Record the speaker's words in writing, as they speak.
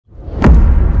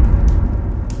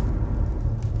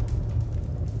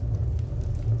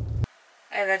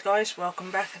Hello guys, welcome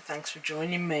back and thanks for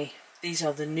joining me. These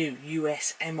are the new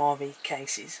US MRE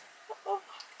cases.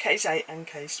 Case A and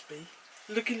Case B.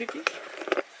 Looky.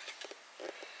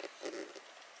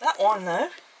 That one though,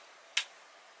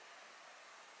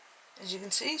 as you can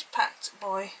see, is packed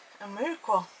by a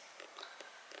miracle.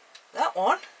 That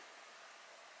one,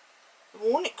 the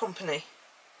Warnick company.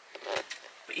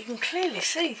 But you can clearly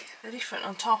see they're different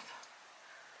on top.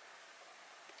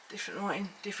 Different writing,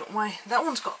 different way. That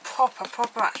one's got proper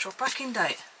actual packing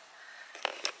date.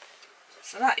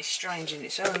 So that is strange in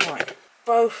its own right.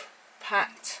 Both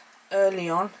packed early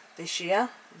on this year.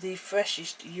 The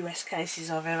freshest US cases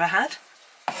I've ever had.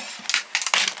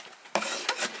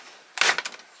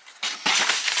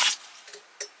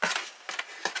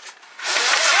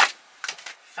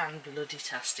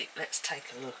 Fan-bloody-tastic. Let's take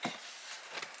a look.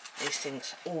 These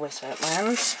things always hurt my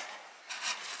hands.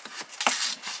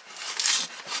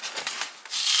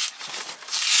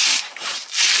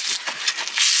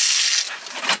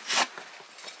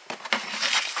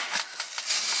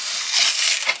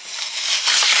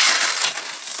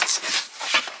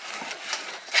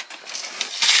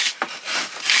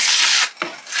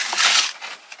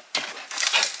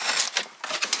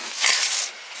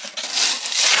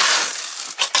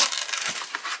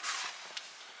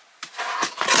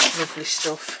 Lovely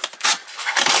stuff.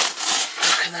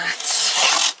 Look at that.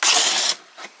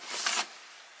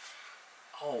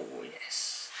 Oh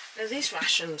yes. Now these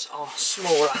rations are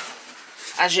smaller,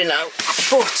 as you know,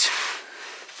 but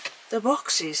the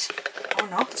boxes are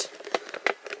not.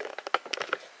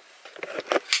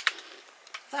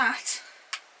 That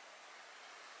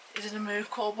is an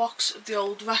American box of the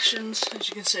old rations, as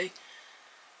you can see,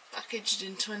 packaged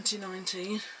in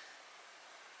 2019.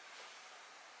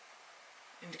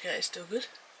 Indicator still good.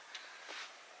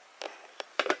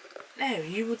 Now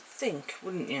you would think,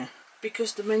 wouldn't you,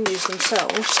 because the menus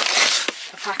themselves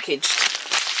are packaged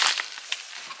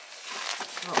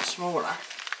a lot smaller,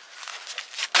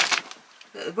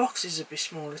 that the boxes would be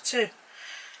smaller too.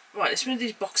 Right, let's move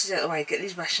these boxes out of the way, get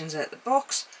these rations out of the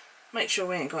box, make sure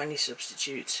we ain't got any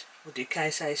substitutes. We'll do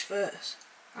case A's first.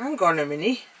 Hang on a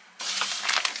minute.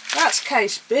 That's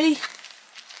case B.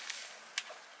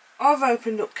 I've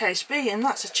opened up case B and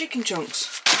that's a chicken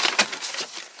chunks.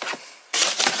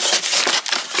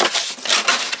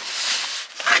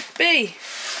 B,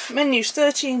 menus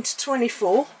 13 to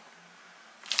 24.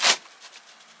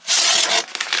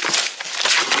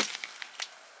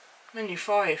 Menu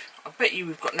 5, I bet you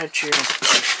we've got no tuna.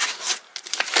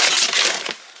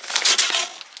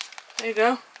 There you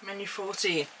go, menu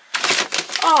 14.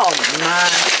 Oh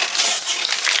man.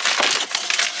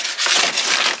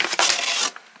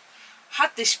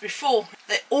 Had this before.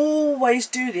 They always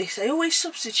do this. They always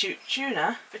substitute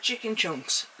tuna for chicken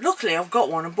chunks. Luckily I've got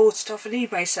one and bought it off an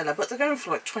eBay seller, but they're going for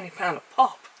like £20 a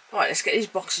pop. Right, let's get these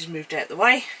boxes moved out the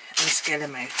way and let's get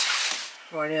them out.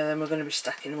 Right, yeah, then we're going to be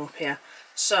stacking them up here.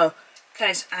 So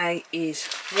case A is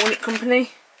Warnick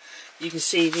company. You can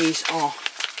see these are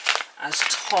as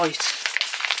tight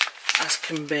as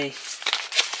can be.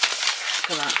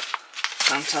 Look at that.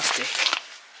 Fantastic.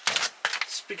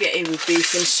 Spaghetti with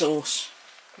beef and sauce.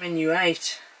 Menu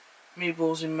 8,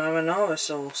 meatballs in marinara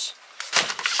sauce.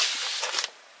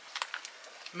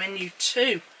 Menu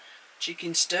 2,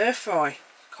 chicken stir fry.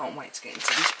 Can't wait to get into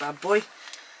this bad boy.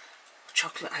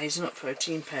 Chocolate hazelnut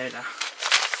protein powder.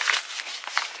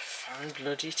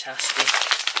 Fan-bloody-tastic.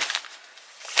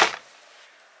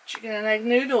 Chicken and egg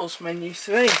noodles. Menu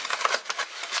 3.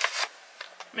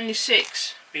 Menu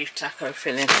 6, beef taco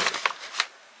filling.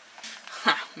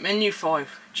 Menu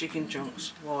 5, chicken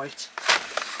chunks, white.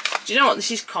 Do you know what this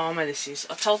is? Karma, this is.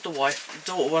 I told the wife,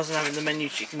 the daughter wasn't having the menu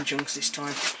chicken chunks this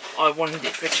time. I wanted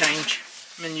it for a change.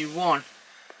 Menu 1,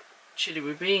 chilli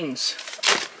with beans.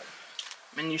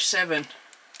 Menu 7,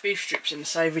 beef strips in the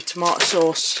savoury tomato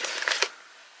sauce.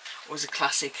 Was a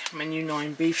classic. Menu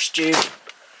 9, beef stew.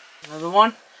 Another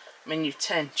one. Menu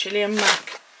 10, chilli and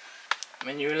mac.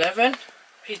 Menu 11,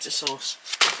 pizza sauce.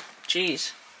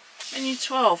 Cheese. Menu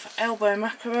 12, elbow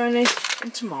macaroni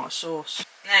and tomato sauce.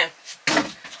 Now,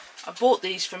 I bought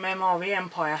these from MRE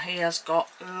Empire. He has got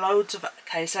loads of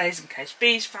case A's and case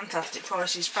B's, fantastic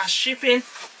prices, fast shipping.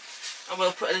 I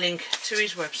will put a link to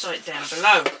his website down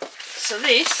below. So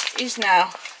this is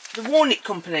now the Warnick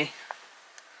company.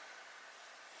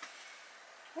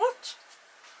 What?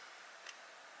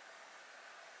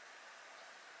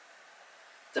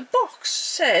 The box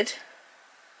said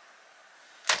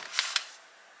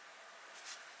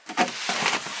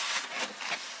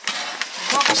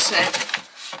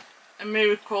a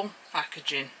miracle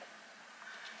packaging.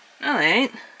 No they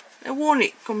ain't. They're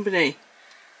Warnick company.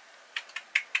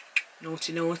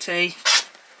 Naughty naughty.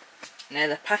 Now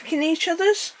they're packing each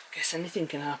other's. Guess anything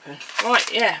can happen.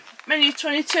 Right, yeah. Menu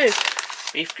 22,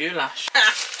 beef goulash.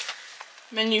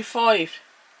 Menu 5,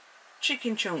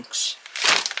 chicken chunks.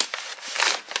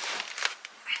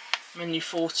 Menu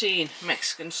 14,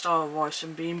 Mexican style rice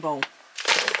and bean bowl.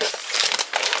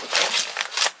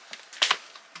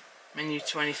 Menu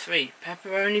 23,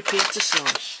 pepperoni pizza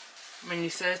slice. Menu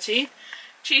 13,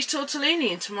 cheese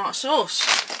tortellini and tomato sauce.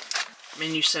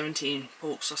 Menu 17,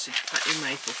 pork sausage patty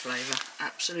maple flavour.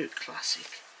 Absolute classic.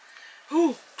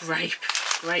 Ooh, grape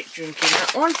drinking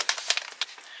that one.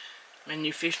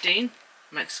 Menu 15,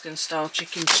 Mexican style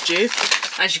chicken stew.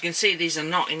 As you can see, these are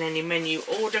not in any menu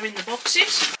order in the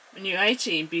boxes. Menu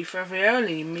 18, beef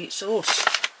ravioli meat sauce.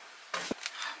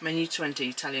 Menu 20,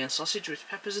 Italian sausage with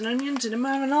peppers and onions in a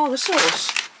marinara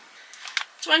sauce.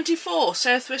 24,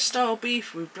 Southwest style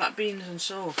beef with black beans and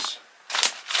sauce.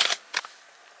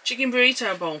 Chicken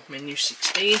burrito bowl, menu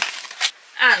 16.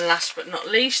 And last but not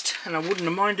least, and I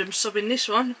wouldn't mind them subbing this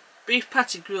one, beef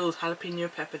patty grilled jalapeno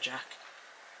pepper jack.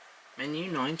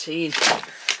 Menu 19.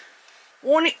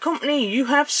 Warnick Company, you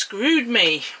have screwed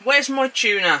me. Where's my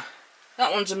tuna?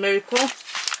 That one's a miracle.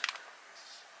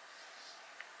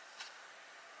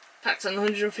 Packed on the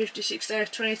 156th day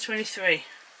of 2023.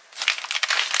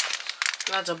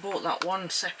 Glad I bought that one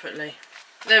separately.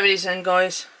 There it is then,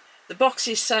 guys. The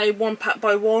boxes say 1 pack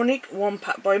by Warnick, 1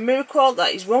 pack by Miracle.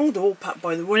 That is wrong, they're all packed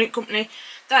by the Warnick Company.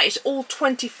 That is all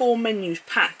 24 menus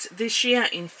packed this year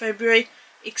in February,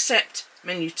 except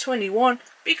menu 21,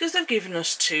 because they've given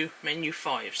us 2 menu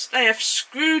 5s. They have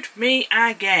screwed me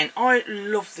again. I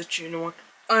love the tuna one.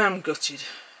 I am gutted.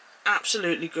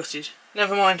 Absolutely gutted.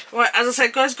 Never mind. Right, as I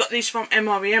said, guys, got these from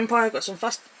MRE Empire. Got some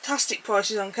fantastic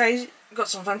prices on cases.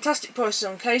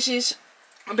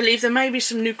 I believe there may be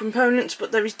some new components,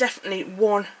 but there is definitely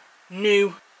one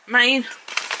new main.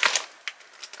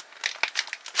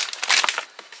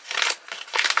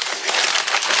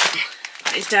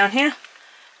 That is down here.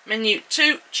 Menu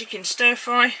 2, chicken stir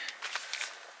fry.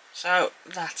 So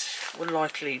that will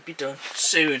likely be done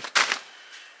soon.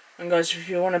 And guys, if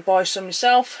you want to buy some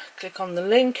yourself, click on the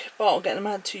link. Bart will get them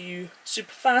out to you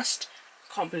super fast.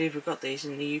 Can't believe we've got these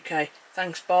in the UK.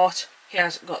 Thanks, Bart. He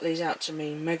has got these out to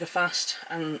me mega fast,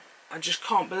 and I just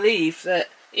can't believe that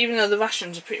even though the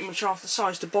rations are pretty much half the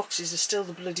size, the boxes are still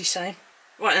the bloody same.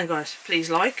 Right then, guys, please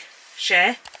like,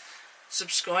 share,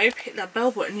 subscribe, hit that bell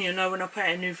button, you know when I put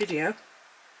out a new video.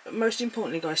 But most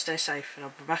importantly, guys, stay safe, and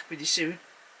I'll be back with you soon.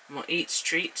 More Eats,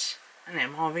 Treats and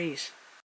MREs.